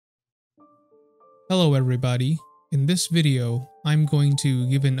Hello everybody, in this video I'm going to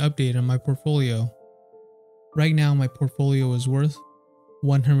give an update on my portfolio. Right now my portfolio is worth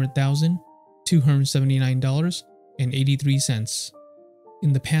 $100,279.83.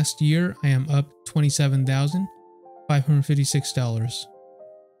 In the past year I am up $27,556.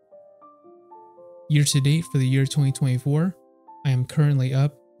 Year to date for the year 2024, I am currently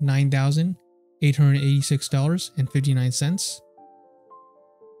up $9,886.59.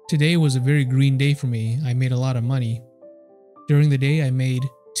 Today was a very green day for me. I made a lot of money. During the day, I made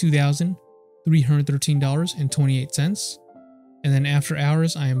 $2,313.28, and then after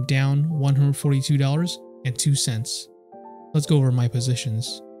hours, I am down $142.02. Let's go over my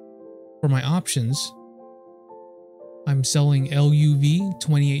positions. For my options, I'm selling LUV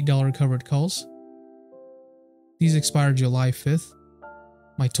 $28 covered calls. These expire July 5th.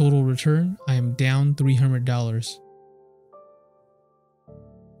 My total return, I am down $300.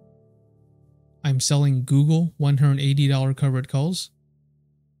 I'm selling Google $180 covered calls.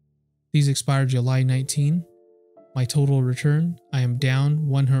 These expire July 19. My total return, I am down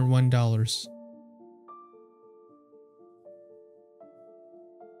 $101.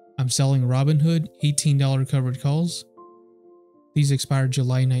 I'm selling Robinhood $18 covered calls. These expire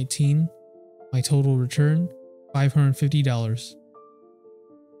July 19. My total return, $550.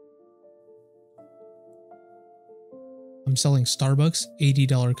 I'm selling Starbucks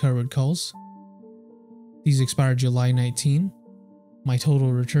 $80 covered calls. These expire July 19. My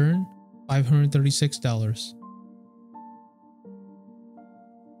total return, $536.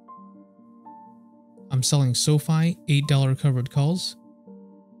 I'm selling SoFi $8 covered calls.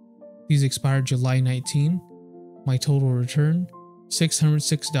 These expire July 19. My total return,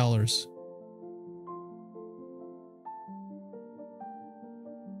 $606.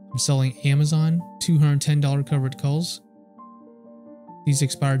 I'm selling Amazon $210 covered calls. These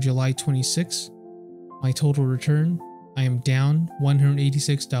expire July 26. My total return, I am down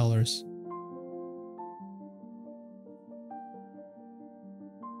 $186.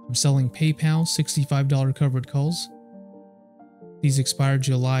 I'm selling PayPal $65 covered calls. These expire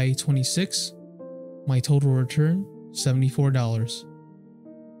July 26. My total return, $74.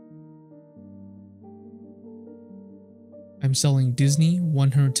 I'm selling Disney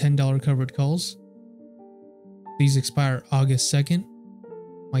 $110 covered calls. These expire August 2nd.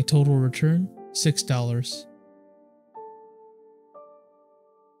 My total return, $6.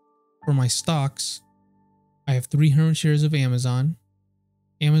 For my stocks, I have 300 shares of Amazon.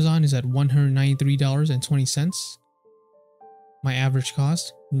 Amazon is at $193.20. My average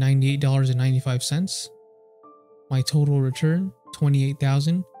cost, $98.95. My total return,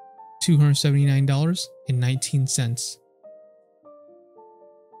 $28,279.19.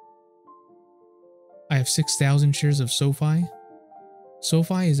 I have 6,000 shares of SoFi.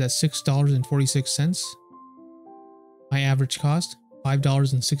 SoFi is at $6.46. My average cost,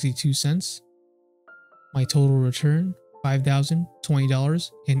 $5.62. My total return,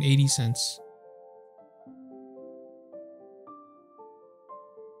 $5,020.80.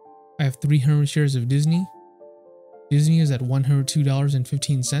 I have 300 shares of Disney. Disney is at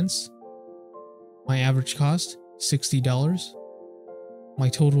 $102.15. My average cost, $60. My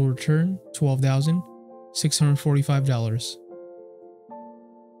total return, $12,645.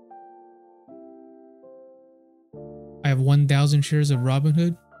 I have 1,000 shares of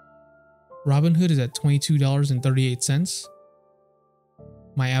Robinhood. Robinhood is at $22.38.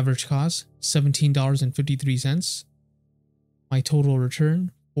 My average cost, $17.53. My total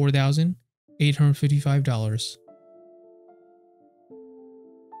return, $4,855.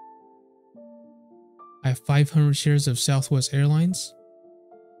 I have 500 shares of Southwest Airlines.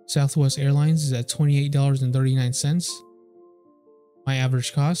 Southwest Airlines is at $28.39. My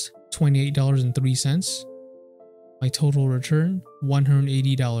average cost, $28.03. My total return,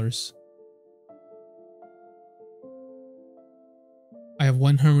 $180. I have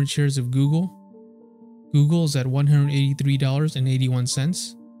 100 shares of Google. Google is at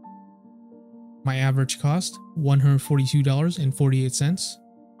 $183.81. My average cost, $142.48.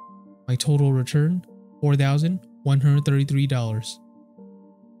 My total return, $4,133.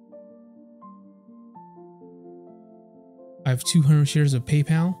 I have 200 shares of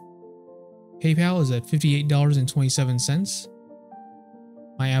PayPal. PayPal is at $58.27.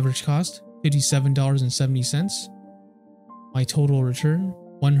 My average cost, $57.70. My total return,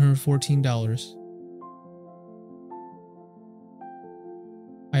 $114.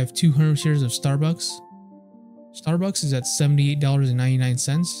 I have 200 shares of Starbucks. Starbucks is at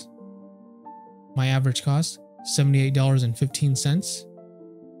 $78.99. My average cost, $78.15.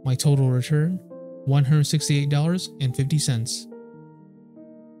 My total return, $168.50.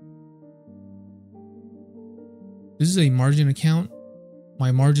 This is a margin account.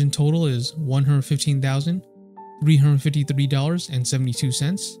 My margin total is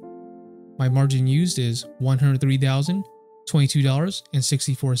 $115,353.72. My margin used is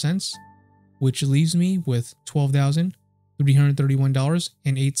 $103,022.64, which leaves me with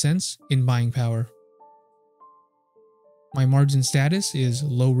 $12,331.08 in buying power. My margin status is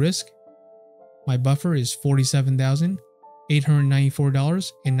low risk. My buffer is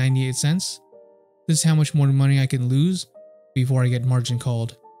 $47,894.98. This is how much more money I can lose before I get margin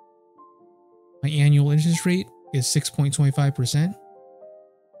called. My annual interest rate is 6.25%.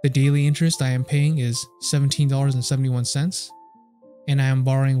 The daily interest I am paying is $17.71, and I am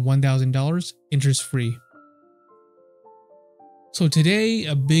borrowing $1,000 interest free. So today,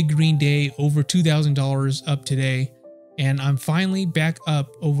 a big green day, over $2,000 up today, and I'm finally back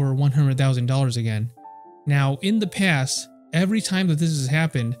up over $100,000 again. Now, in the past, every time that this has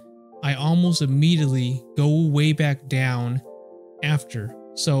happened, I almost immediately go way back down after.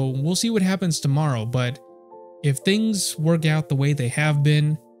 So we'll see what happens tomorrow, but if things work out the way they have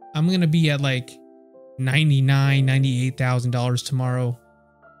been, I'm going to be at like $99,000, $98,000 tomorrow,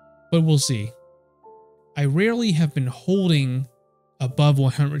 but we'll see. I rarely have been holding above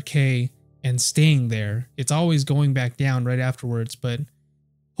 100K and staying there. It's always going back down right afterwards, but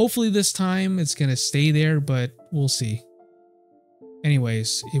hopefully this time it's going to stay there, but we'll see.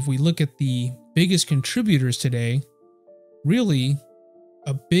 Anyways, if we look at the biggest contributors today, really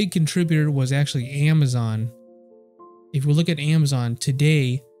a big contributor was actually Amazon. If we look at Amazon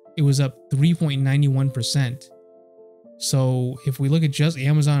today, it was up 3.91%. So if we look at just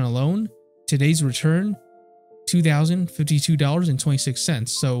Amazon alone, today's return, $2,052.26.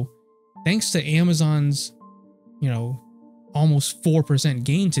 So thanks to Amazon's, almost 4%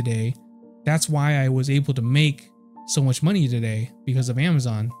 gain today, that's why I was able to make so much money today, because of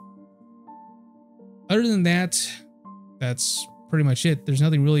Amazon. Other than that, that's pretty much it. There's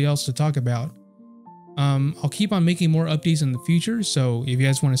nothing really else to talk about. I'll keep on making more updates in the future, so if you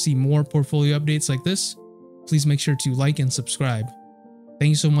guys want to see more portfolio updates like this, please make sure to like and subscribe. Thank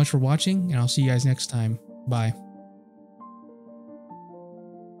you so much for watching, and I'll see you guys next time. Bye.